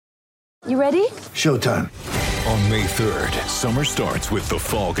You ready? Showtime. On May 3rd, summer starts with The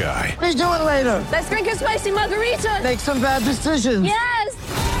Fall Guy. Let's do it later. Let's drink a spicy margarita. Make some bad decisions. Yes!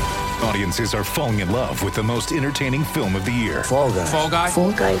 Audiences are falling in love with the most entertaining film of the year. Fall Guy. Fall Guy?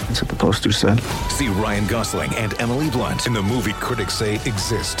 Fall guy. That's what the poster said. See Ryan Gosling and Emily Blunt in the movie critics say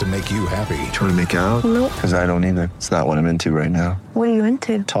exists to make you happy. Trying to make it out? Nope. Because I don't either. It's not what I'm into right now. What are you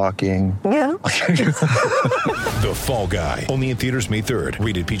into? Talking. Yeah. The Fall Guy. Only in theaters May 3rd.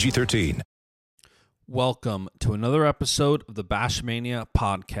 Rated PG-13. Welcome to another episode of the Bashmania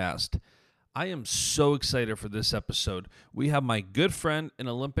podcast. I am so excited for this episode. We have my good friend and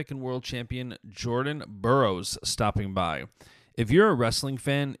Olympic and world champion Jordan Burroughs stopping by. If you're a wrestling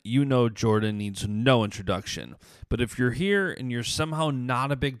fan, you know Jordan needs no introduction. But if you're here and you're somehow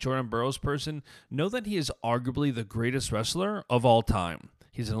not a big Jordan Burroughs person, know that he is arguably the greatest wrestler of all time.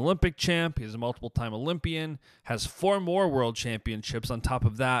 He's an Olympic champ, he's a multiple-time Olympian, has 4 more world championships on top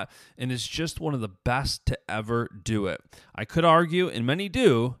of that, and is just one of the best to ever do it. I could argue, and many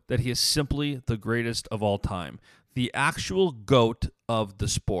do, that he is simply the greatest of all time, the actual GOAT of the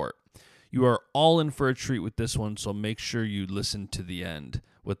sport. You are all in for a treat with this one, so make sure you listen to the end.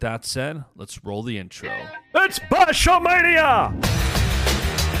 With that said, let's roll the intro. It's Bashmania!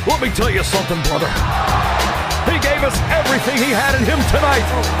 Let me tell you something, brother. He gave us everything he had in him tonight.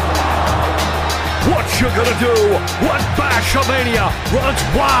 What you gonna do when Bashmania runs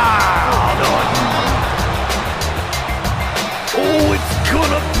wild on you? Oh, it's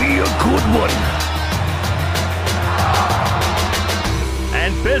gonna be a good one.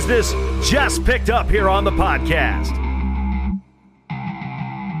 And business just picked up here on the podcast.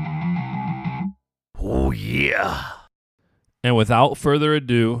 Oh, yeah. And without further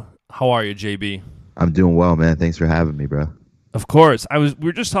ado, how are you, JB? I'm doing well, man. Thanks for having me, bro. Of course. We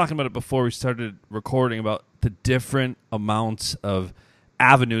were just talking about it before we started recording about the different amounts of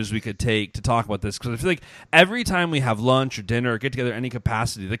avenues we could take to talk about this, because I feel like every time we have lunch or dinner or get together in any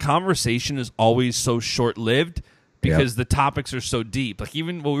capacity, the conversation is always so short-lived because the topics are so deep. Like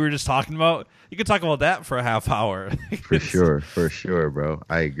even what we were just talking about, you could talk about that for a half hour. For sure, bro.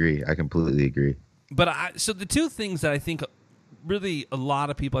 I agree. I completely agree. But so the two things that I think really a lot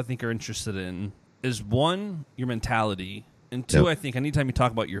of people I think are interested in is one, your mentality, and two, I think anytime you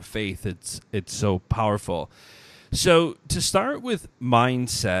talk about your faith, it's so powerful. So to start with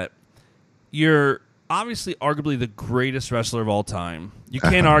mindset, you're obviously arguably the greatest wrestler of all time. You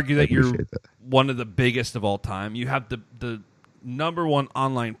can't argue that you're one of the biggest of all time. You have the number one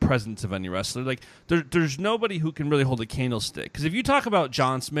online presence of any wrestler. Like there's nobody who can really hold a candlestick. Because if you talk about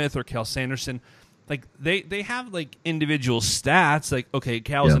John Smith or Cal Sanderson, like they have like individual stats. Like okay,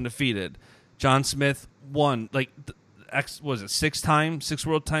 Cal's undefeated. John Smith won, like, was it 6 times? 6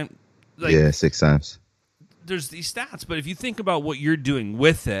 world time? Like, 6 times. There's these stats, but if you think about what you're doing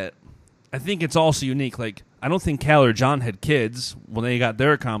with it, I think it's also unique. Like, I don't think Cal or John had kids when they got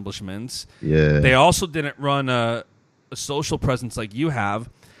their accomplishments. Yeah. They also didn't run a social presence like you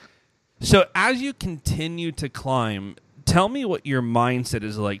have. So as you continue to climb, tell me what your mindset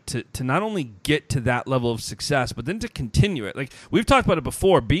is like to not only get to that level of success, but then to continue it. Like we've talked about it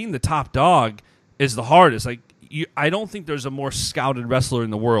before, being the top dog is the hardest. Like I don't think there's a more scouted wrestler in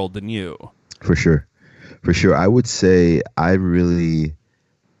the world than you. For sure. I would say I really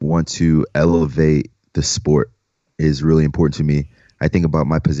want to elevate the sport is really important to me. I think about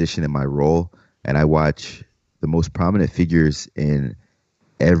my position and my role, and I watch the most prominent figures in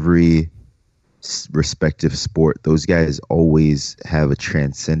every respective sport. Those guys always have a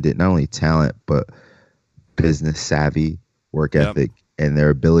transcendent, not only talent, but business savvy, work ethic, and their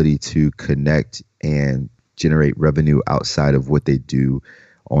ability to connect and generate revenue outside of what they do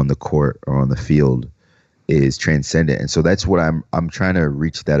on the court or on the field is transcendent. And so that's what I'm trying to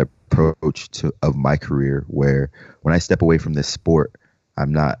reach that approach of my career, where when I step away from this sport,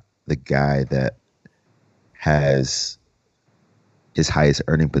 I'm not the guy that has his highest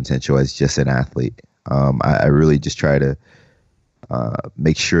earning potential as just an athlete. I really just try to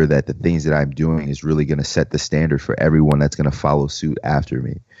make sure that the things that I'm doing is really going to set the standard for everyone that's going to follow suit after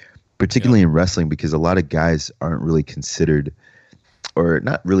me, particularly in wrestling, because a lot of guys aren't really considered, or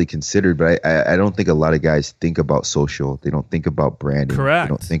not really considered, but I don't think a lot of guys think about social. They don't think about branding. Correct. They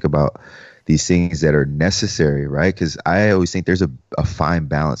don't think about these things that are necessary, right? Because I always think there's a fine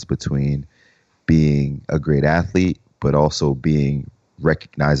balance between being a great athlete, but also being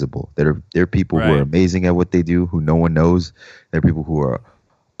recognizable. There are people who are amazing at what they do, who no one knows. There are people who are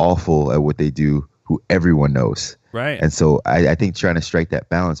awful at what they do, who everyone knows. Right. And so I think trying to strike that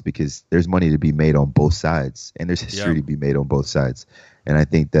balance, because there's money to be made on both sides, and there's history to be made on both sides. And I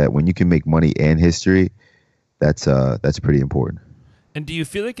think that when you can make money and history, that's pretty important. And do you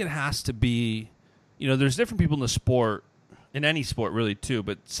feel like it has to be, there's different people in the sport, in any sport really too,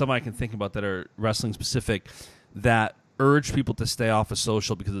 but some I can think about that are wrestling specific, that urge people to stay off of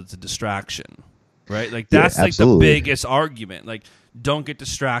social because it's a distraction, right? Like that's like the biggest argument. Like, don't get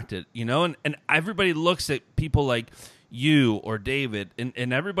distracted, and everybody looks at people like you or David,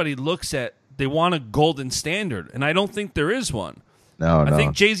 and everybody looks at, they want a golden standard, and I don't think there is one. No. I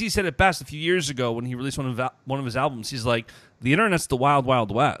think Jay-Z said it best a few years ago when he released one of his albums. He's like, the internet's the wild,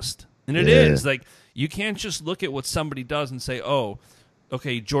 wild west. And it is. Like, you can't just look at what somebody does and say, oh,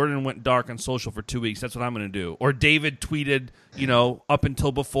 okay, Jordan went dark on social for 2 weeks. That's what I'm going to do. Or David tweeted, up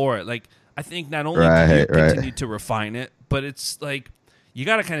until before it. Like, I think not only do you continue to refine it, but it's like, you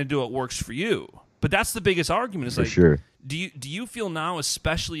got to kind of do what works for you. But that's the biggest argument. Is like, sure. Do you feel now,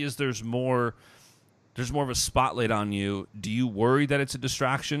 especially as there's more of a spotlight on you, do you worry that it's a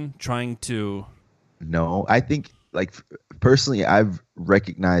distraction trying to? No, I think, like, personally, I've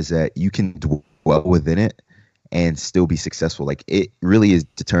recognized that you can dwell within it and still be successful. Like, it really is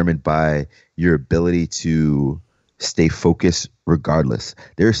determined by your ability to stay focused regardless.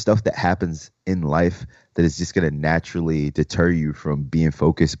 There's stuff that happens in life that is just going to naturally deter you from being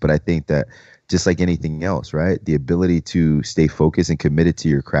focused. But I think that just like anything else, right, the ability to stay focused and committed to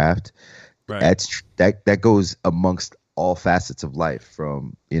your craft, right, that goes amongst all facets of life,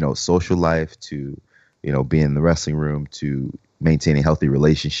 from social life to being in the wrestling room, to maintaining healthy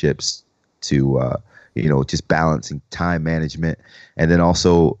relationships, to just balancing time management, and then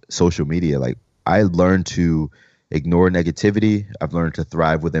also social media. Like, I learned to ignore negativity. I've learned to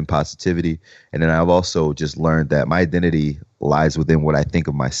thrive within positivity, and then I've also just learned that my identity lies within what I think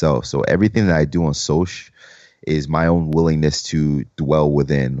of myself. So everything that I do on social is my own willingness to dwell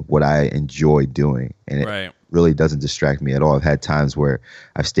within what I enjoy doing. And it really doesn't distract me at all. I've had times where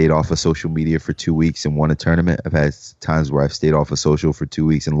I've stayed off of social media for 2 weeks and won a tournament. I've had times where I've stayed off of social for 2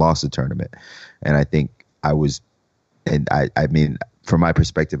 weeks and lost a tournament. And I think I mean, from my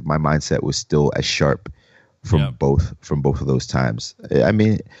perspective, my mindset was still as sharp from both of those times. I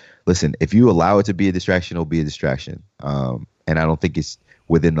mean, listen, if you allow it to be a distraction, it'll be a distraction. And I don't think it's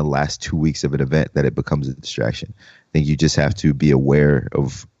within the last 2 weeks of an event that it becomes a distraction. I think you just have to be aware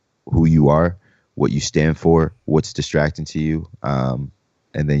of who you are, what you stand for, what's distracting to you, and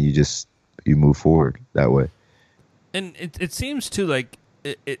then you move forward that way. And it seems too like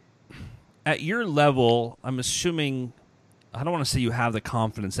it at your level, I'm assuming, I don't want to say you have the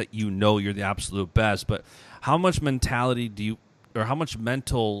confidence that you're the absolute best, but how much mentality do you, or how much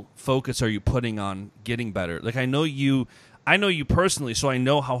mental focus are you putting on getting better? Like, I know you personally, so I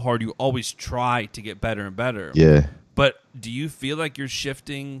know how hard you always try to get better and better. Yeah. But do you feel like you're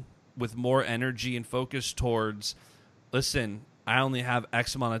shifting with more energy and focus towards, listen, I only have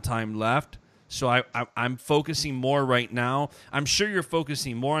X amount of time left, so I'm focusing more right now. I'm sure you're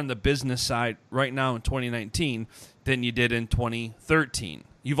focusing more on the business side right now in 2019 than you did in 2013.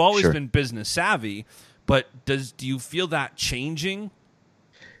 You've always been business savvy, but do you feel that changing?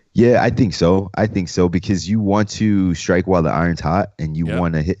 Yeah, I think so. Because you want to strike while the iron's hot, and you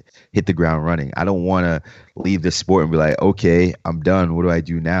want to hit the ground running. I don't want to leave the sport and be like, okay, I'm done. What do I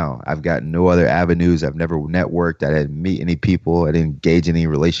do now? I've got no other avenues. I've never networked. I didn't meet any people. I didn't engage in any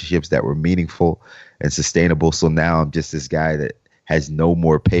relationships that were meaningful and sustainable. So now I'm just this guy that has no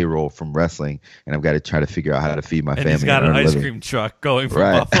more payroll from wrestling, and I've got to try to figure out how to feed my family. He's got an ice cream truck going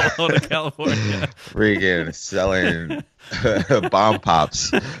from Buffalo to California. Freaking selling bomb pops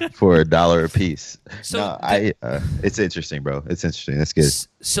for $1 a piece. So it's interesting, bro. It's interesting. That's good.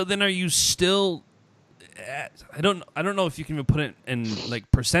 So then, are you still? I don't know if you can even put it in like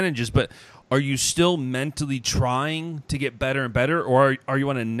percentages, but are you still mentally trying to get better and better, or are you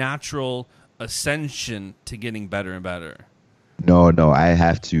on a natural ascension to getting better and better? No, I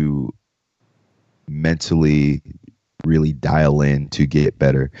have to mentally really dial in to get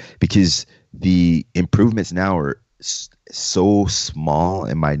better, because the improvements now are so small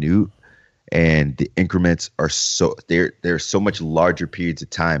and minute, and the increments are there's so much larger periods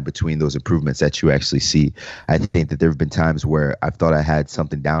of time between those improvements that you actually see. I think that there have been times where I've thought I had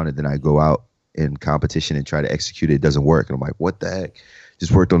something down, and then I go out in competition and try to execute it. It doesn't work. And I'm like, what the heck?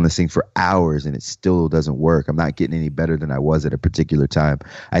 Just worked on this thing for hours and it still doesn't work. I'm not getting any better than I was at a particular time.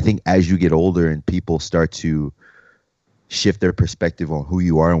 I think as you get older and people start to shift their perspective on who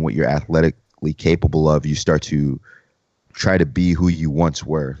you are and what you're athletically capable of, you start to try to be who you once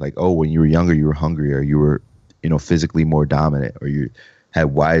were. Like, oh, when you were younger, you were hungrier, you were, physically more dominant, or you had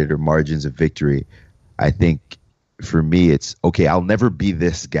wider margins of victory. I think for me, it's okay, I'll never be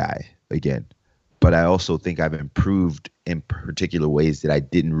this guy again. But I also think I've improved in particular ways that I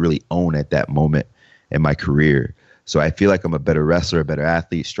didn't really own at that moment in my career. So I feel like I'm a better wrestler, a better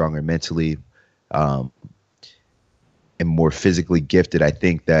athlete, stronger mentally, and more physically gifted. I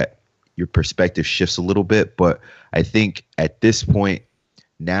think that your perspective shifts a little bit, but I think at this point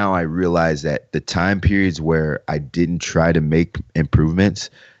now I realize that the time periods where I didn't try to make improvements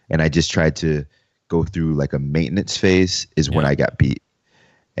and I just tried to go through like a maintenance phase is when I got beat.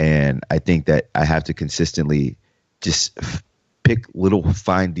 And I think that I have to consistently just pick little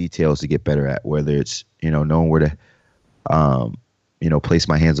fine details to get better at, whether it's, knowing where to, place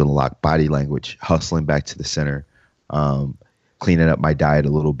my hands on the lock, body language, hustling back to the center, cleaning up my diet a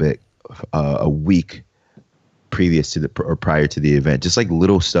little bit, a week previous to prior to the event. Just like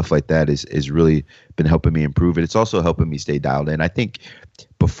little stuff like that is really been helping me improve it. It's also helping me stay dialed in. I think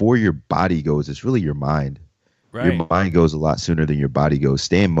before your body goes, it's really your mind. Right. Your mind goes a lot sooner than your body goes.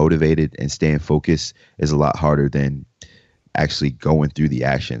 Staying motivated and staying focused is a lot harder than actually going through the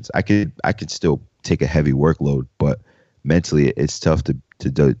actions. I could still take a heavy workload, but mentally it's tough to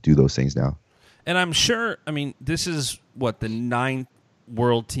do those things now. And I'm sure, this is what, the 9th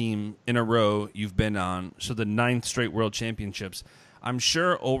world team in a row you've been on, so the 9th straight world championships. I'm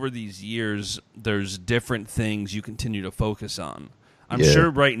sure over these years there's different things you continue to focus on. I'm sure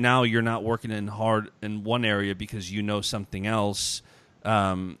right now you're not working in hard in one area because something else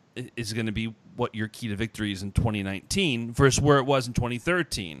is going to be what your key to victory is in 2019 versus where it was in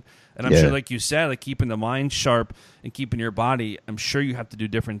 2013. And I'm sure, like you said, like keeping the mind sharp and keeping your body, I'm sure you have to do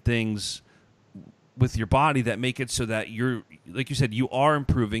different things with your body that make it so that you're, like you said, you are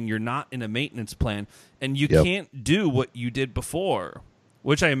improving. You're not in a maintenance plan, and you can't do what you did before,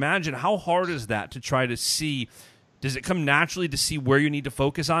 which I imagine, how hard is that to try to see? Does it come naturally to see where you need to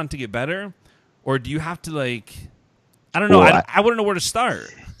focus on to get better? Or do you have to I don't know. I wouldn't know where to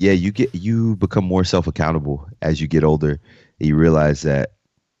start. Yeah, you become more self-accountable as you get older. You realize that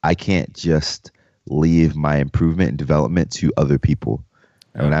I can't just leave my improvement and development to other people.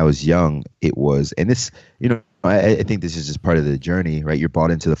 And when I was young, it was, and this, I think this is just part of the journey, right? You're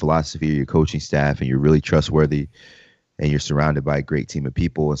bought into the philosophy of your coaching staff and you're really trustworthy and you're surrounded by a great team of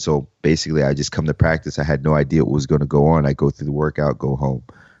people. And so basically I just come to practice. I had no idea what was going to go on. I go through the workout, go home.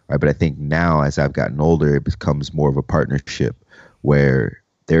 Right. But I think now as I've gotten older, it becomes more of a partnership where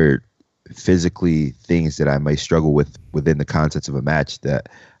there are physically things that I may struggle with within the context of a match that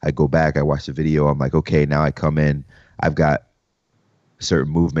I go back, I watch the video. I'm like, okay, now I come in, I've got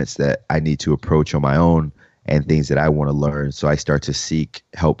certain movements that I need to approach on my own and things that I want to learn. So I start to seek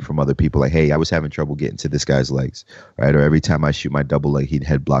help from other people. Like, hey, I was having trouble getting to this guy's legs, right? Or every time I shoot my double leg, he'd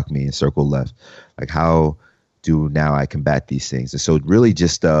head block me and circle left. Like, how do now I combat these things? And so really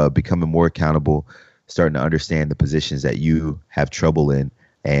just becoming more accountable, starting to understand the positions that you have trouble in.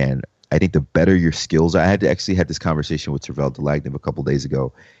 And I think the better your skills are. I had this conversation with Tervel Dlagnev a couple days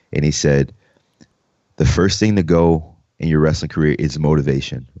ago, and he said, the first thing to go in your wrestling career is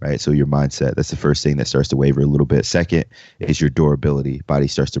motivation, right? So your mindset, that's the first thing that starts to waver a little bit. Second is your durability. Body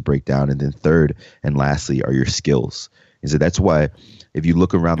starts to break down. And then third and lastly are your skills. And so that's why if you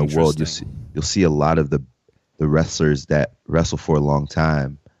look around the world, you'll see a lot of the wrestlers that wrestle for a long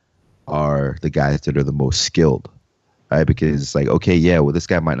time are the guys that are the most skilled, right? Because it's like, okay, yeah, well, this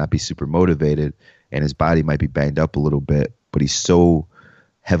guy might not be super motivated and his body might be banged up a little bit, but he's so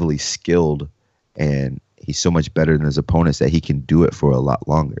heavily skilled and he's so much better than his opponents that he can do it for a lot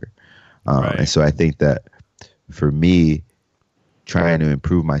longer. Right. And so I think that for me, trying to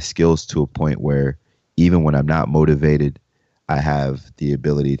improve my skills to a point where even when I'm not motivated, I have the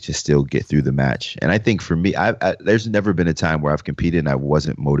ability to still get through the match. And I think for me, there's never been a time where I've competed and I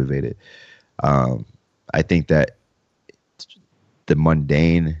wasn't motivated. I think that the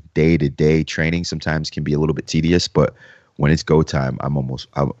mundane day-to-day training sometimes can be a little bit tedious, but when it's go time, I'm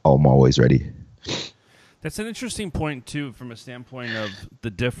always ready. That's an interesting point, too, from a standpoint of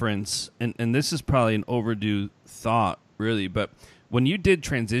the difference, and this is probably an overdue thought, really, but when you did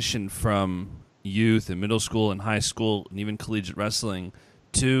transition from youth and middle school and high school and even collegiate wrestling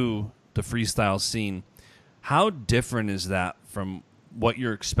to the freestyle scene, how different is that from what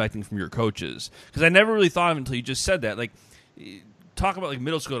you're expecting from your coaches? Because I never really thought of it until you just said that. Like, talk about like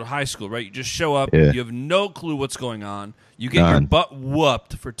middle school to high school, right? You just show up, you have no clue what's going on. You get your butt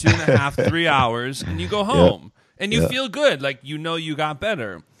whooped for 2.5, 3 hours, and you go home. And you feel good, like you got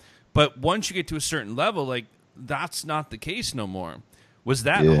better. But once you get to a certain level, like that's not the case no more. Was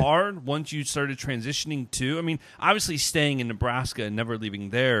that hard once you started transitioning to? I mean, obviously staying in Nebraska and never leaving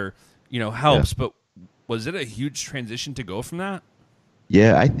there, helps. But was it a huge transition to go from that?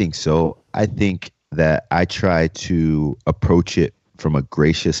 Yeah, I think so. I think that I try to approach it from a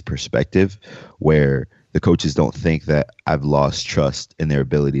gracious perspective where the coaches don't think that I've lost trust in their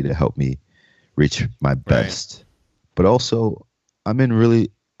ability to help me reach my best. but also I'm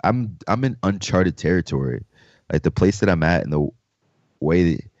in uncharted territory. Like the place that I'm at and the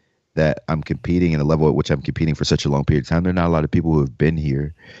way that I'm competing and the level at which I'm competing for such a long period of time, there are not a lot of people who have been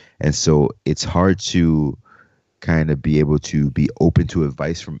here. And so it's hard to kind of be able to be open to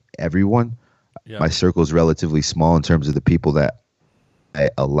advice from everyone. Yeah. My circle is relatively small in terms of the people that I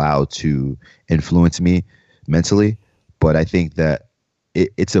allow to influence me mentally. But I think that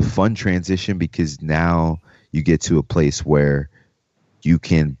it's a fun transition because now you get to a place where you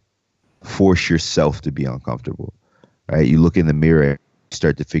can force yourself to be uncomfortable, right? You look in the mirror,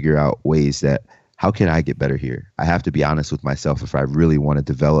 start to figure out ways that, how can I get better here? I have to be honest with myself if I really want to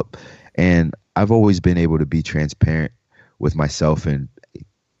develop. And I've always been able to be transparent with myself and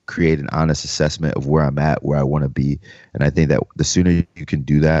create an honest assessment of where I'm at, where I want to be. And I think that the sooner you can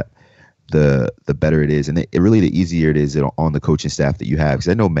do that, the better it is. And it really, the easier it is on the coaching staff that you have. Because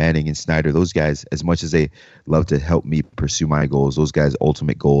I know Manning and Snyder, those guys, as much as they love to help me pursue my goals, those guys'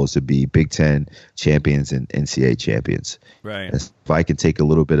 ultimate goal is to be Big Ten champions and NCAA champions. Right. If I can take a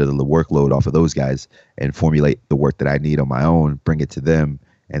little bit of the workload off of those guys and formulate the work that I need on my own, bring it to them,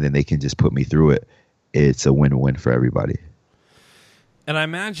 and then they can just put me through it, it's a win-win for everybody. And I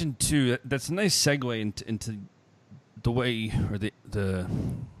imagine, too, that's a nice segue into the way or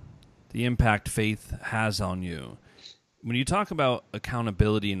the impact faith has on you. When you talk about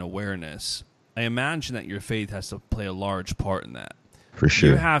accountability and awareness, I imagine that your faith has to play a large part in that. For sure.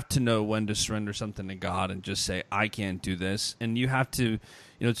 You have to know when to surrender something to God and just say, I can't do this. And you have to,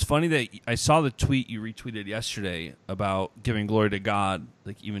 it's funny that I saw the tweet you retweeted yesterday about giving glory to God,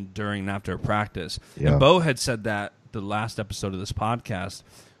 like even during and after a practice. Yeah. And Bo had said that the last episode of this podcast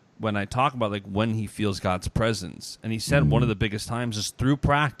when I talk about like when he feels God's presence. And he said one of the biggest times is through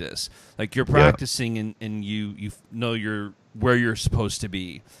practice. Like you're practicing and you know you're where you're supposed to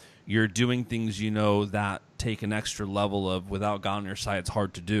be. You're doing things that take an extra level of without God on your side, it's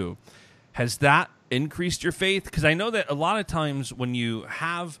hard to do. Has that increased your faith? Because I know that a lot of times when you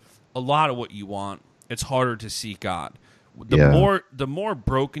have a lot of what you want, it's harder to seek God. The more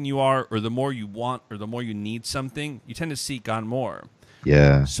broken you are, or the more you want, or the more you need something, you tend to seek God more.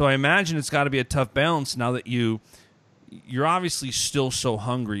 Yeah. So I imagine it's got to be a tough balance now that you're obviously still so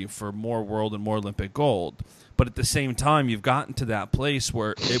hungry for more world and more Olympic gold. But at the same time, you've gotten to that place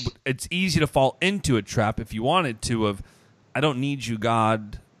where it's easy to fall into a trap if you wanted to of, I don't need you,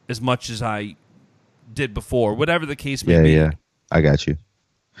 God, as much as I did before, whatever the case may be. Yeah, I got you.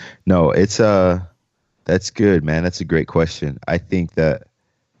 No, it's that's good, man. That's a great question. I think that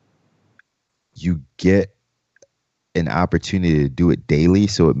you get an opportunity to do it daily,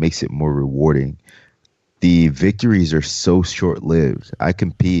 so it makes it more rewarding. The victories are so short-lived. I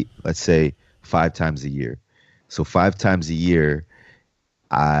compete, let's say, 5 times a year. So 5 times a year,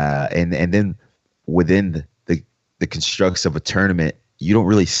 and then within the constructs of a tournament, you don't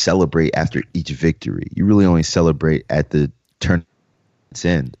really celebrate after each victory. You really only celebrate at the tournament's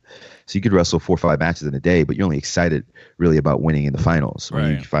end. So you could wrestle 4 or 5 matches in a day, but you're only excited really about winning in the finals. Right.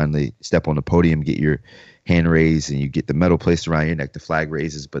 When you finally step on the podium, get your hand raised, and you get the medal placed around your neck, the flag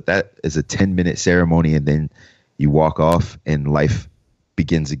raises. But that is a 10-minute ceremony, and then you walk off, and life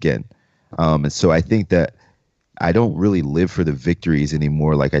begins again. And so I think that I don't really live for the victories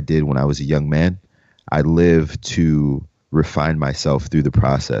anymore like I did when I was a young man. I live to refine myself through the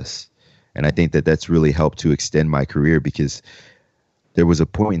process. And I think that that's really helped to extend my career, because there was a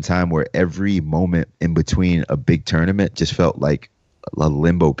point in time where every moment in between a big tournament just felt like a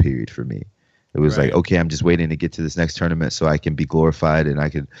limbo period for me. It was like, okay, I'm just waiting to get to this next tournament so I can be glorified and I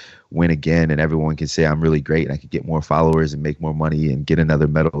can win again, and everyone can say I'm really great, and I can get more followers and make more money and get another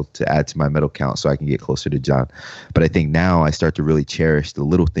medal to add to my medal count so I can get closer to John. But I think now I start to really cherish the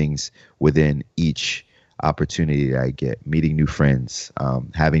little things within each opportunity that I get, meeting new friends,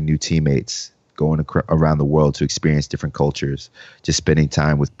 having new teammates, going around the world to experience different cultures, just spending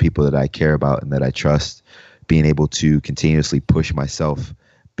time with people that I care about and that I trust, being able to continuously push myself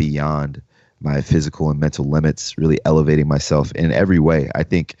beyond my physical and mental limits, really elevating myself in every way. I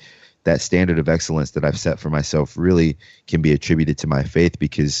think that standard of excellence that I've set for myself really can be attributed to my faith,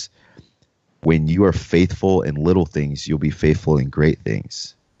 because when you are faithful in little things, you'll be faithful in great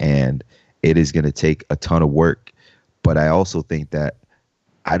things. And it is going to take a ton of work. But I also think that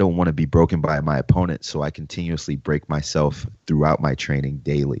I don't want to be broken by my opponent, so I continuously break myself throughout my training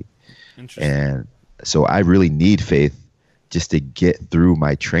daily. And so I really need faith just to get through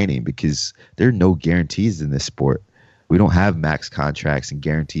my training, because there are no guarantees in this sport. We don't have max contracts and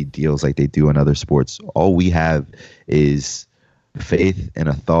guaranteed deals like they do in other sports. All we have is faith and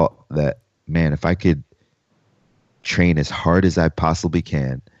a thought that, man, if I could train as hard as I possibly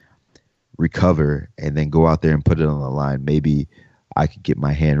can, recover, and then go out there and put it on the line, maybe I could get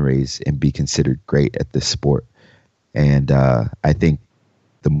my hand raised and be considered great at this sport. And I think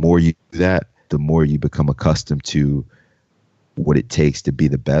the more you do that, the more you become accustomed to what it takes to be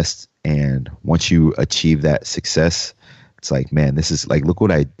the best. And once you achieve that success, it's like, man, this is like, look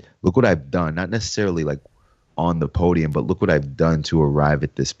what I've done. Not necessarily like on the podium, but look what I've done to arrive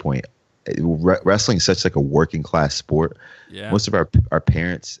at this point. Wrestling is such like a working class sport. Yeah. Most of our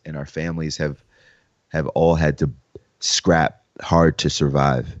parents and our families have all had to scrap hard to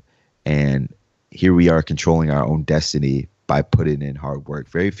survive. And here we are controlling our own destiny by putting in hard work.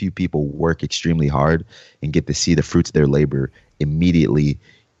 Very few people work extremely hard and get to see the fruits of their labor immediately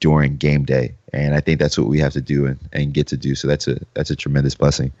during game day. And I think that's what we have to do and get to do. So that's a tremendous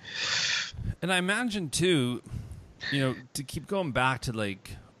blessing. And I imagine too, to keep going back to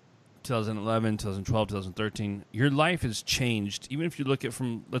like 2011, 2012, 2013, your life has changed. Even if you look at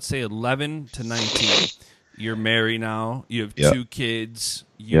from, let's say, 11 to 19, you're married now, you have two kids,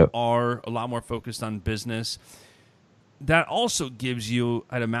 you are a lot more focused on business. That also gives you,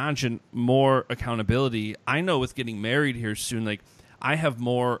 I'd imagine, more accountability. I know with getting married here soon, like I have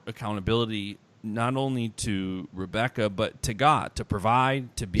more accountability not only to Rebecca, but to God, to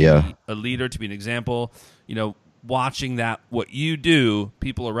provide, to be a leader, to be an example. Watching that what you do,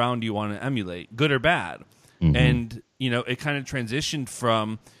 people around you want to emulate, good or bad. Mm-hmm. And, it kind of transitioned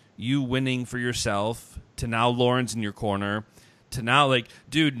from you winning for yourself to now Lauren's in your corner to now, like,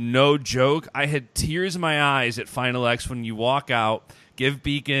 dude, no joke. I had tears in my eyes at Final X when you walk out, give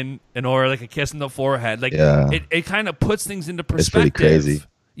Beacon and Aura like a kiss on the forehead. Like, it kind of puts things into perspective. It's pretty crazy.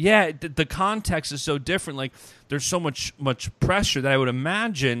 Yeah, the context is so different. Like, there's so much pressure that I would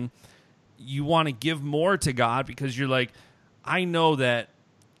imagine you want to give more to God because you're like, I know that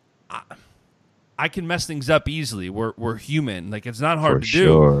I can mess things up easily. We're human. Like, it's not hard to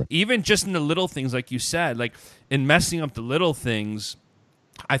do. Even just in the little things, like you said, like in messing up the little things,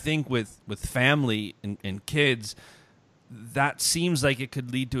 I think with family and kids, that seems like it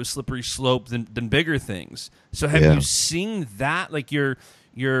could lead to a slippery slope than bigger things. So have you seen that? Like your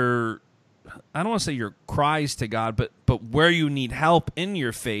I don't want to say your cries to God, but where you need help in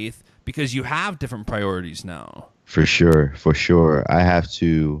your faith because you have different priorities now. For sure. I have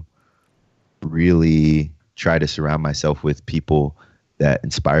to really try to surround myself with people that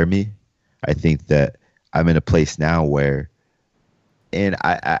inspire me. I think that I'm in a place now where, and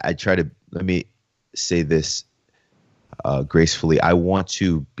I try to, let me say this gracefully, I want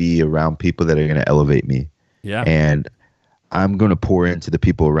to be around people that are going to elevate me. Yeah. And I'm going to pour into the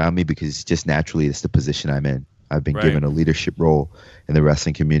people around me because just naturally it's the position I'm in. I've been given a leadership role in the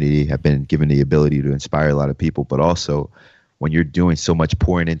wrestling community. I've been given the ability to inspire a lot of people, but also when you're doing so much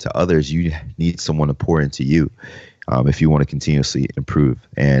pouring into others, you need someone to pour into you if you want to continuously improve.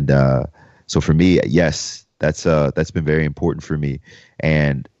 And so for me, yes, that's been very important for me.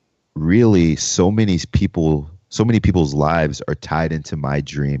 And really, so many people's lives are tied into my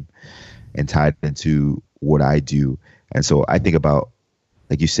dream and tied into what I do. And so I think about,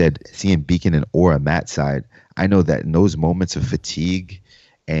 like you said, seeing Beacon and Aura on that side, I know that in those moments of fatigue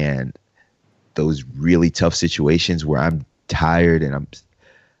and those really tough situations where I'm tired and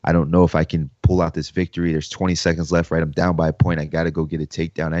I don't know if I can pull out this victory. There's 20 seconds left, right? I'm down by a point. I got to go get a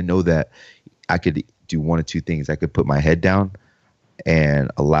takedown. I know that I could do one of two things. I could put my head down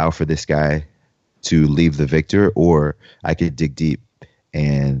and allow for this guy to leave the victor, or I could dig deep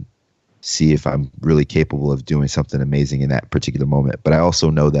and see if I'm really capable of doing something amazing in that particular moment. But I also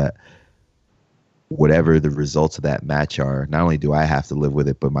know that whatever the results of that match are, not only do I have to live with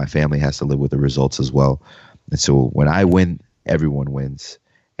it, but my family has to live with the results as well. And so when I win, everyone wins.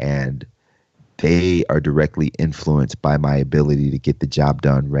 And they are directly influenced by my ability to get the job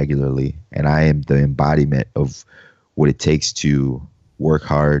done regularly. And I am the embodiment of what it takes to work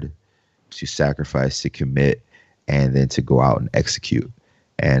hard, to sacrifice, to commit, and then to go out and execute.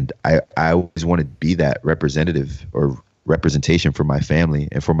 And I always want to be that representative or representation for my family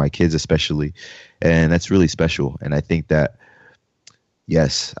and for my kids especially. And that's really special. And I think that,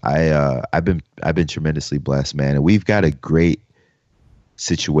 yes, I've been tremendously blessed, man. And we've got a great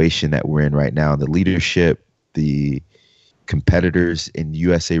situation that we're in right now. The leadership, the competitors in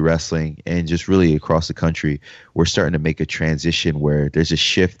USA Wrestling, and just really across the country, we're starting to make a transition where there's a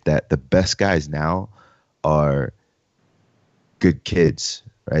shift that the best guys now are good kids,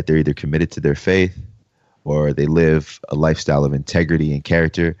 right? They're either committed to their faith or they live a lifestyle of integrity and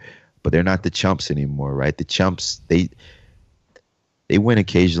character, but they're not the chumps anymore, right? The chumps, they win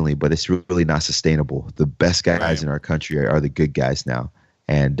occasionally, but it's really not sustainable. The best guys in our country are the good guys now.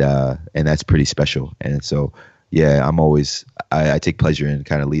 And that's pretty special. And so, yeah, I take pleasure in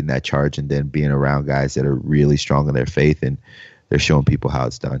kind of leading that charge and then being around guys that are really strong in their faith and they're showing people how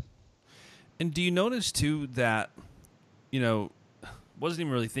it's done. And do you notice too that, wasn't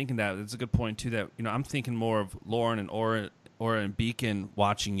even really thinking that. It's a good point too that, I'm thinking more of Lauren and Aura and Beacon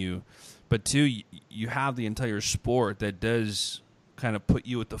watching you, but too, you have the entire sport that does kind of put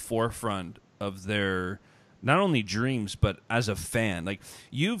you at the forefront of their not only dreams, but as a fan. Like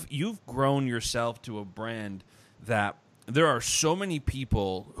you've grown yourself to a brand that there are so many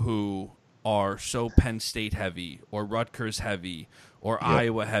people who are so Penn State heavy or Rutgers heavy or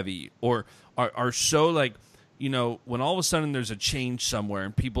Iowa heavy or are so like, when all of a sudden there's a change somewhere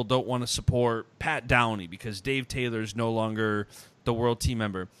and people don't want to support Pat Downey because Dave Taylor is no longer the world team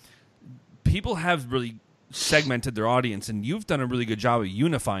member. People have really segmented their audience, and you've done a really good job of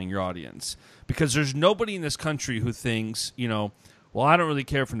unifying your audience because there's nobody in this country who thinks, well, I don't really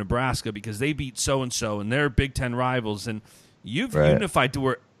care for Nebraska because they beat so-and-so and they're Big Ten rivals. And you've unified to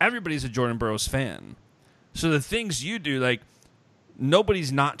where everybody's a Jordan Burroughs fan. So the things you do, like,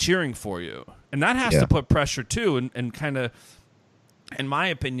 nobody's not cheering for you. And that has to put pressure, too, and kind of, in my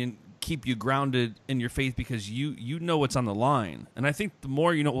opinion, keep you grounded in your faith because you know what's on the line. And I think the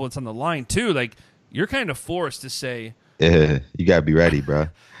more you know what's on the line, too, like, you're kind of forced to say... you got to be ready, bro.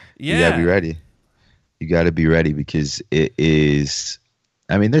 You got to be ready. You got to be ready because it is...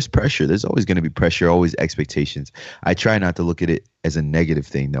 I mean, there's pressure. There's always going to be pressure, always expectations. I try not to look at it as a negative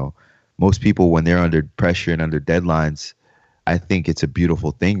thing, though. Most people, when they're under pressure and under deadlines, I think it's a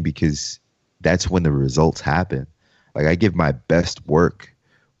beautiful thing because that's when the results happen. Like, I give my best work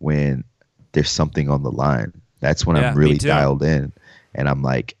when there's something on the line. That's when I'm really dialed in. And I'm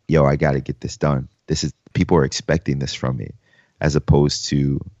like, yo, I got to get this done. People are expecting this from me, as opposed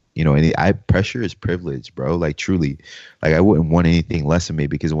to, pressure is privilege, bro. Like, truly, like, I wouldn't want anything less of me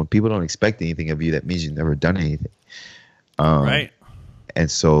because when people don't expect anything of you, that means you've never done anything. Right. And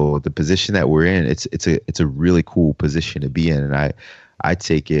so the position that we're in, it's a really cool position to be in. And I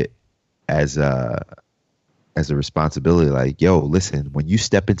take it as a responsibility. Like, yo, listen, when you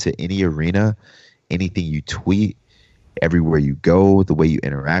step into any arena, anything you tweet, everywhere you go, the way you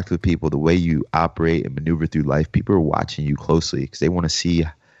interact with people, the way you operate and maneuver through life, people are watching you closely because they want to see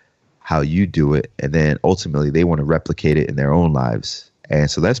how you do it. And then ultimately they want to replicate it in their own lives.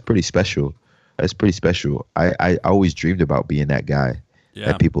 And so that's pretty special. That's pretty special. I always dreamed about being that guy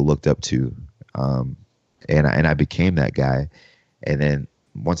that people looked up to. And I became that guy. And then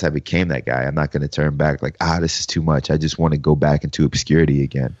once I became that guy, I'm not going to turn back like, this is too much. I just want to go back into obscurity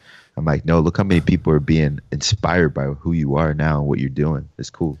again. I'm like, no, look how many people are being inspired by who you are now and what you're doing. It's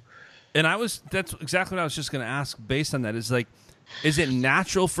cool. And that's exactly what I was just going to ask based on that is like, is it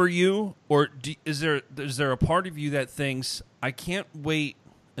natural for you or is there a part of you that thinks I can't wait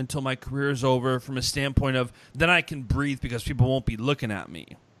until my career is over from a standpoint of then I can breathe because people won't be looking at me?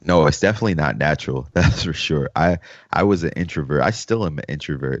 No, it's definitely not natural. That's for sure. I was an introvert. I still am an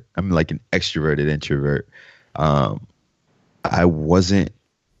introvert. I'm like an extroverted introvert. I wasn't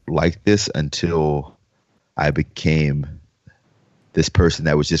like this until I became this person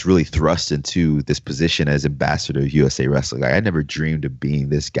that was just really thrust into this position as ambassador of USA Wrestling. Like, I never dreamed of being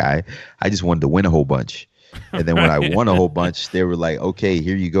this guy. I just wanted to win a whole bunch. And then when I won a whole bunch, they were like, okay,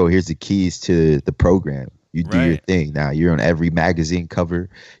 here you go. Here's the keys to the program. You do your thing. Now you're on every magazine cover.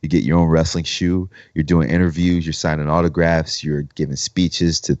 You get your own wrestling shoe. You're doing interviews. You're signing autographs. You're giving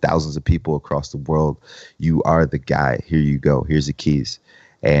speeches to thousands of people across the world. You are the guy. Here you go. Here's the keys.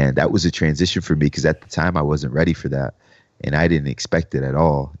 And that was a transition for me because at the time I wasn't ready for that. And I didn't expect it at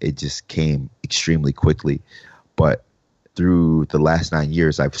all. It just came extremely quickly. But through the last 9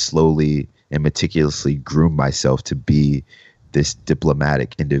 years, I've slowly and meticulously groomed myself to be this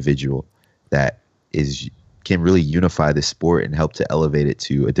diplomatic individual that can really unify the sport and help to elevate it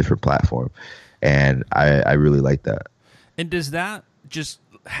to a different platform. And I really like that. And does that just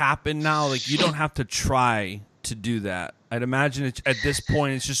happen now? Like, you don't have to try to do that. I'd imagine at this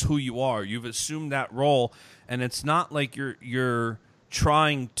point, it's just who you are. You've assumed that role, and it's not like you're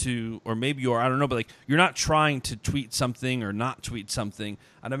trying to, or maybe you are, I don't know, but like you're not trying to tweet something or not tweet something.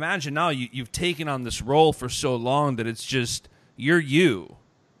 I'd imagine now you've taken on this role for so long that it's just you're you.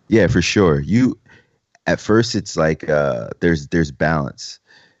 Yeah, for sure. At first, it's like there's balance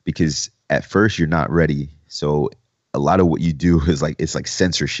because at first you're not ready. So a lot of what you do is like it's like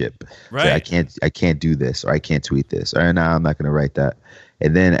censorship. Right. So I can't do this or I can't tweet this or no, I'm not going to write that.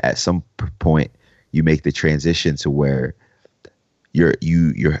 And then at some point you make the transition to where you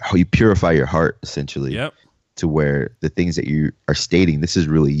purify your heart essentially. Yep. To where the things that you are stating, this is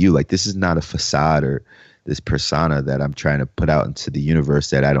really you. Like, this is not a facade or this persona that I'm trying to put out into the universe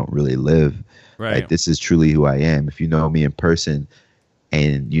that I don't really live. Right. Like, this is truly who I am. If you know me in person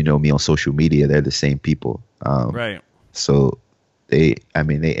and you know me on social media, they're the same people. Right. So they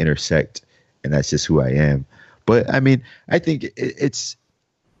intersect, and that's just who I am. But I mean, I think it's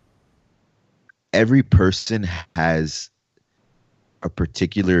every person has a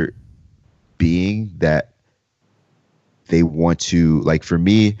particular being that they want to, like, for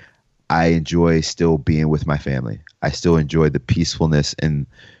me, I enjoy still being with my family. I still enjoy the peacefulness and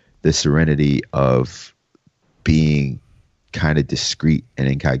the serenity of being kind of discreet and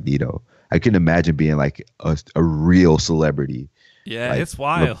incognito. I couldn't imagine being like a real celebrity. Yeah, like, it's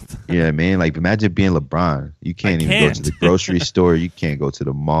wild. You know what I mean? Like, imagine being LeBron. You can't even go to the grocery store. You can't go to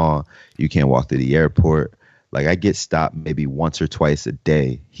the mall. You can't walk to the airport. Like, I get stopped maybe once or twice a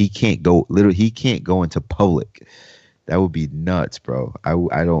day. He can't go into public. That would be nuts, bro.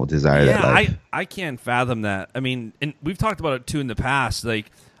 I don't desire that life. I can't fathom that. I mean, and we've talked about it too in the past.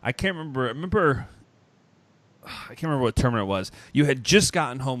 Like, I can't remember what tournament it was. You had just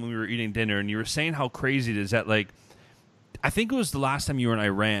gotten home when we were eating dinner, and you were saying how crazy it is that, like, I think it was the last time you were in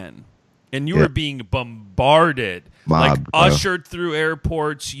Iran, and you were being bombarded, Mobbed, ushered through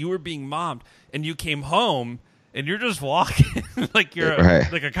airports. You were being mobbed, and you came home, and you're just walking like you're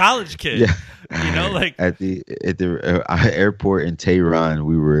like a college kid. Yeah. You know, like at the airport in Tehran,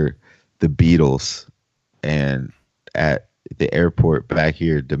 we were the Beatles, and at the airport back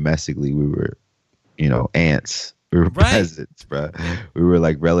here domestically, we were, ants. We were peasants, bro. We were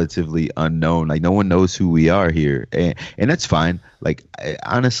like relatively unknown. Like, no one knows who we are here, and that's fine. Like,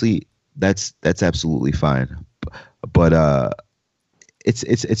 honestly, that's absolutely fine. But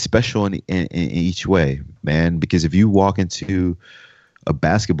it's special in each way, man. Because if you walk into a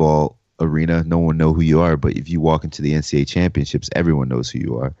basketball arena, no one know who you are. But if you walk into the NCAA championships, everyone knows who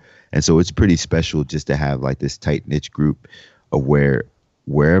you are. And so it's pretty special just to have like this tight knit group of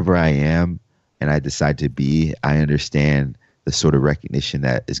wherever I am and I decide to be, I understand the sort of recognition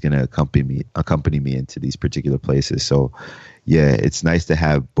that is going to accompany me into these particular places. So yeah, it's nice to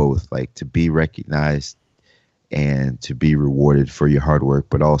have both, like to be recognized and to be rewarded for your hard work,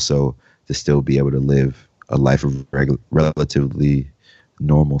 but also to still be able to live a life of relatively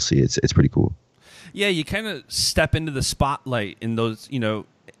normalcy. It's pretty cool. Yeah, you kind of step into the spotlight in those,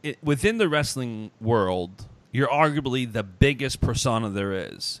 within the wrestling world, you're arguably the biggest persona there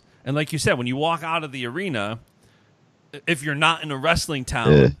is. And like you said, when you walk out of the arena, if you're not in a wrestling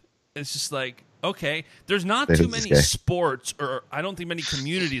town, it's just like, okay, there's not too many sports, or I don't think many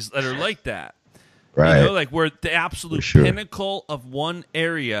communities that are like that. Right. Like where the absolute pinnacle of one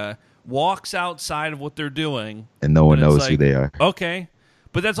area walks outside of what they're doing. And no one knows who they are. Okay.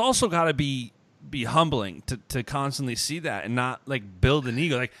 But that's also got to be humbling to constantly see that and not like build an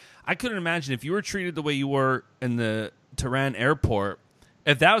ego. Like, I couldn't imagine if you were treated the way you were in the Tehran airport,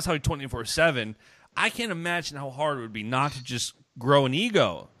 if that was how 24/7, I can't imagine how hard it would be not to just grow an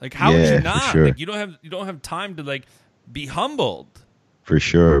ego. Like, how would you not? Like, you don't have time to like be humbled. For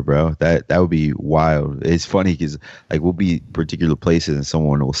sure, bro. That would be wild. It's funny because like we'll be particular places and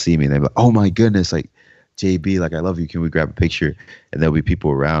someone will see me and they're like, "Oh my goodness, like JB, like I love you. Can we grab a picture?" And there'll be people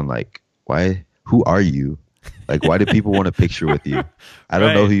around like, "Why? Who are you? Like, why do people want a picture with you? I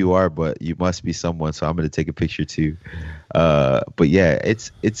don't know who you are, but you must be someone, so I'm gonna take a picture too." But yeah,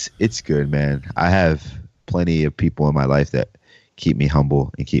 it's good, man. I have plenty of people in my life that keep me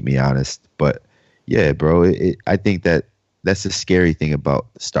humble and keep me honest. But yeah, bro, I think that's the scary thing about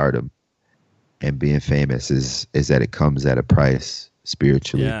stardom and being famous is that it comes at a price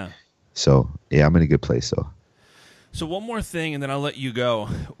spiritually. Yeah. So yeah, I'm in a good place though. So one more thing, and then I'll let you go.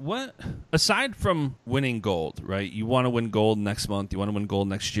 What, aside from winning gold, right? You want to win gold next month. You want to win gold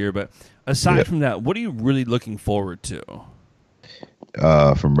next year. But aside from that, what are you really looking forward to?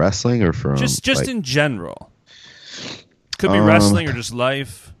 From wrestling or from just like, in general? Could be wrestling or just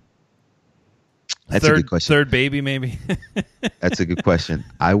life. That's a good question. Third baby, maybe. That's a good question.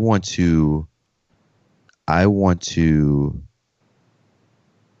 I want to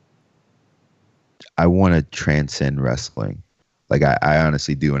transcend wrestling. Like I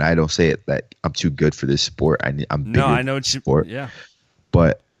honestly do. And I don't say it that I'm too good for this sport. I know it's sport. Yeah.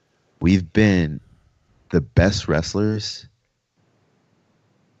 But we've been the best wrestlers.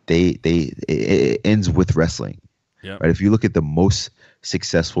 It ends with wrestling. Yeah. Right. If you look at the most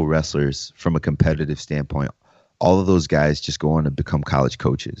successful wrestlers from a competitive standpoint, all of those guys just go on to become college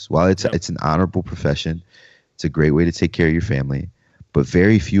coaches. While it's an honorable profession, it's a great way to take care of your family, but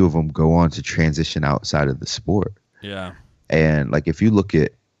very few of them go on to transition outside of the sport. Yeah. And like if you look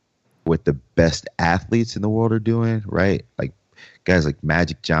at what the best athletes in the world are doing, right? Like guys like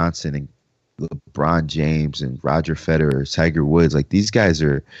Magic Johnson and LeBron James and Roger Federer, Tiger Woods, like these guys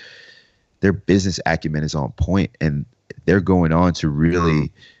are their business acumen is on point, and they're going on to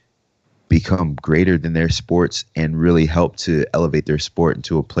really become greater than their sports and really help to elevate their sport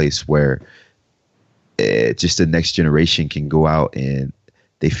into a place where just the next generation can go out and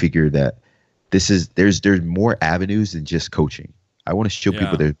they figure that there's more avenues than just coaching. I want to show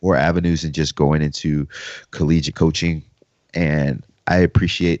people there's more avenues than just going into collegiate coaching, and I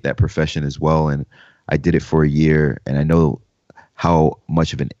appreciate that profession as well. And I did it for a year, and I know how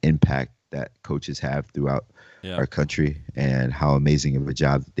much of an impact that coaches have throughout our country and how amazing of a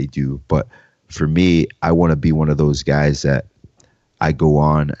job that they do. But for me, I want to be one of those guys that I go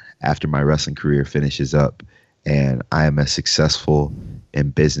on after my wrestling career finishes up and I am as successful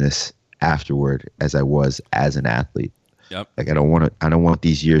in business afterward as I was as an athlete. Yep. Like I don't want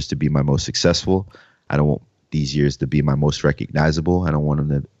these years to be my most successful. I don't want these years to be my most recognizable. I don't want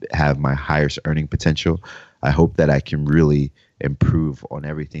them to have my highest earning potential. I hope that I can really improve on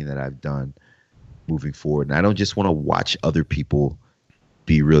everything that I've done moving forward. And I don't just want to watch other people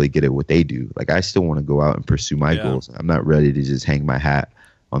be really good at what they do. Like I still want to go out and pursue my goals. I'm not ready to just hang my hat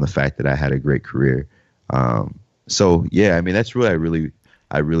on the fact that I had a great career. So yeah, I mean, that's what I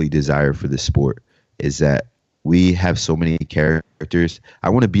really desire for this sport, is that we have so many characters. I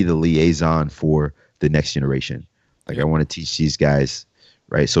want to be the liaison for the next generation. Like I want to teach these guys,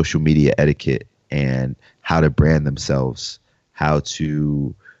 right, social media etiquette and how to brand themselves, how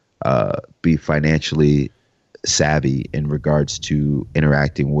to be financially savvy in regards to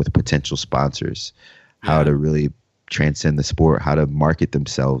interacting with potential sponsors, how to really transcend the sport, how to market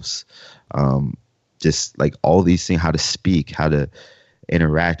themselves, just like all these things, how to speak, how to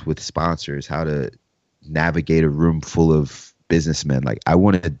interact with sponsors, how to navigate a room full of businessmen. Like I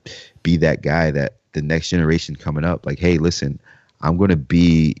want to be that guy that the next generation coming up, like, hey, listen, I'm going to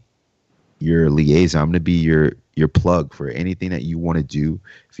be your liaison. I'm going to be your plug for anything that you want to do.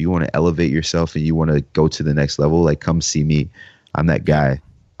 If you want to elevate yourself and you want to go to the next level, like come see me. I'm that guy.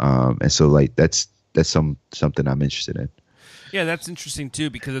 And so like that's something I'm interested in. Yeah, that's interesting too,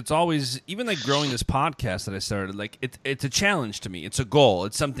 because it's always, even like growing this podcast that I started, like it's a challenge to me. It's a goal.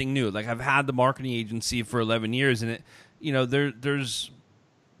 It's something new. Like I've had the marketing agency for 11 years, and it, you know, there's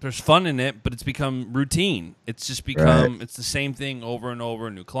fun in it, but it's become routine. It's just become it's the same thing over and over.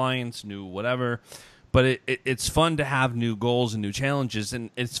 New clients, new whatever. But it's fun to have new goals and new challenges,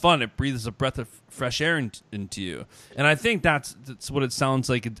 and it's fun. It breathes a breath of fresh air into you, and I think that's what it sounds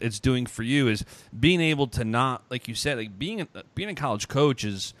like it's doing for you, is being able to not, like you said, like being a college coach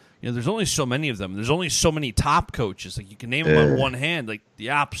is, you know, there's only so many of them. There's only so many top coaches. Like you can name them on one hand, like the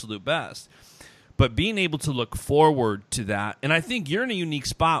absolute best. But being able to look forward to that, and I think you're in a unique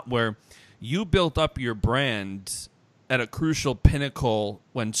spot where you built up your brand at a crucial pinnacle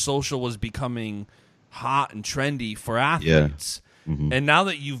when social was becoming hot and trendy for athletes. And now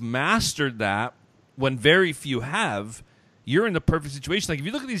that you've mastered that, when very few have, you're in the perfect situation. Like if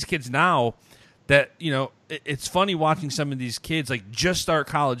you look at these kids now, that, you know, it's funny watching some of these kids like just start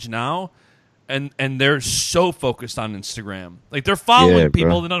college now, and they're so focused on Instagram. Like they're following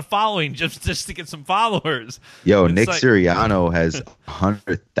people they're not following just to get some followers. Yo, it's Nick like, Sirianno has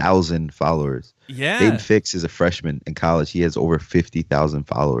 100,000 followers. Yeah. Dayton Fix is a freshman in college. He has over 50,000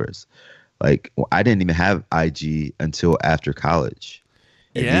 followers. Like, I didn't even have IG until after college.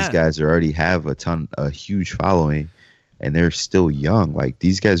 And these guys already have a huge following, and they're still young. Like,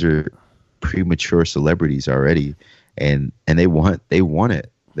 these guys are premature celebrities already, and they want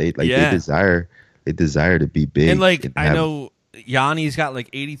it. They desire to be big. And like I know Yanni's got like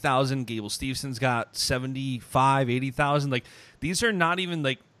 80,000, Gable Stevenson's got 75, 80,000. Like these are not even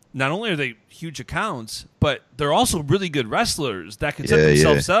like, not only are they huge accounts, but they're also really good wrestlers that can set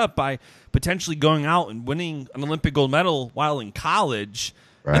themselves up by potentially going out and winning an Olympic gold medal while in college,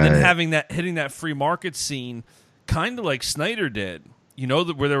 and then hitting that free market scene, kind of like Snyder did. You know,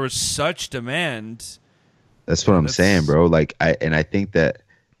 where there was such demand. That's what I'm saying, bro. Like I think that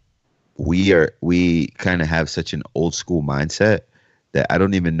we kind of have such an old school mindset that I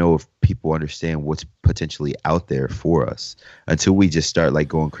don't even know if people understand what's potentially out there for us until we just start like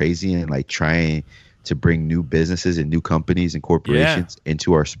going crazy and like trying to bring new businesses and new companies and corporations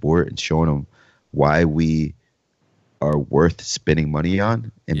into our sport and showing them why we are worth spending money on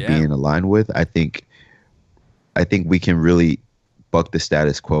and being aligned with. I think we can really buck the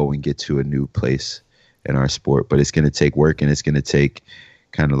status quo and get to a new place in our sport, but it's going to take work, and it's going to take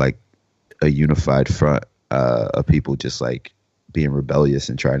kind of like a unified front of people just like being rebellious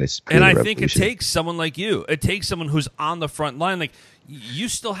and trying to create and I a think it takes someone like you. It takes someone who's on the front line. Like you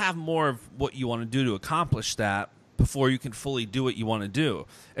still have more of what you want to do to accomplish that, before you can fully do what you want to do.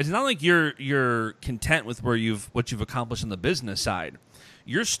 It's not like you're content with what you've accomplished on the business side.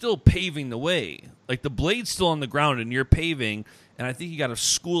 You're still paving the way. Like the blade's still on the ground and you're paving. And I think you got a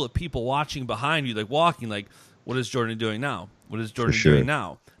school of people watching behind you, like walking, like, what is Jordan doing now? What is Jordan doing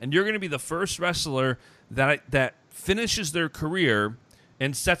now? And you're going to be the first wrestler that finishes their career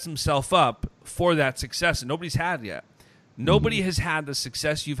and sets himself up for that success. And nobody's had yet. Nobody has had the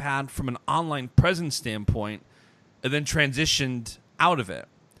success you've had from an online presence standpoint and then transitioned out of it.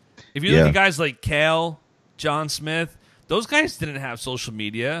 If you look at guys like Kale, John Smith, those guys didn't have social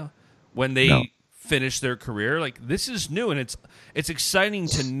media when they finished their career. Like, this is new, and it's exciting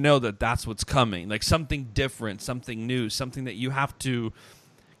to know that that's what's coming. Like something different, something new, something that you have to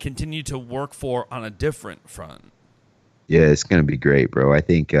continue to work for on a different front. Yeah, it's gonna be great, bro. I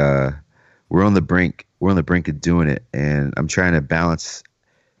think we're on the brink. We're on the brink of doing it, and I'm trying to balance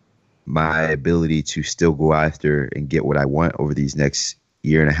my ability to still go after and get what I want over these next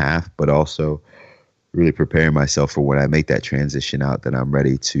year and a half, but also really preparing myself for when I make that transition out, that I'm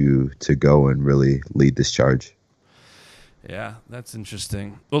ready to go and really lead this charge. Yeah, that's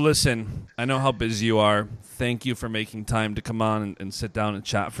interesting. Well, listen, I know how busy you are. Thank you for making time to come on and sit down and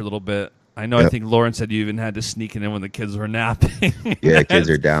chat for a little bit. I know. Yep. I think Lauren said you even had to sneak in when the kids were napping. Yeah, kids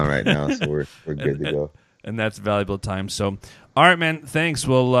are down right now, so we're good to go. And that's valuable time. So, all right, man, thanks.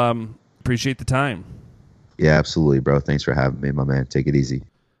 We'll appreciate the time. Yeah, absolutely, bro. Thanks for having me, my man. Take it easy.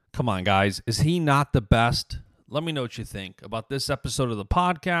 Come on, guys. Is he not the best? Let me know what you think about this episode of the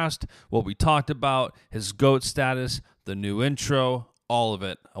podcast, what we talked about, his GOAT status, the new intro, all of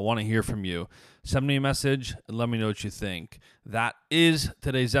it. I want to hear from you. Send me a message and let me know what you think. That is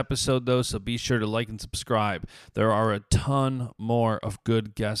today's episode, though, so be sure to like and subscribe. There are a ton more of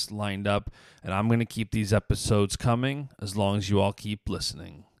good guests lined up, and I'm going to keep these episodes coming as long as you all keep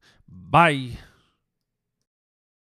listening. Bye.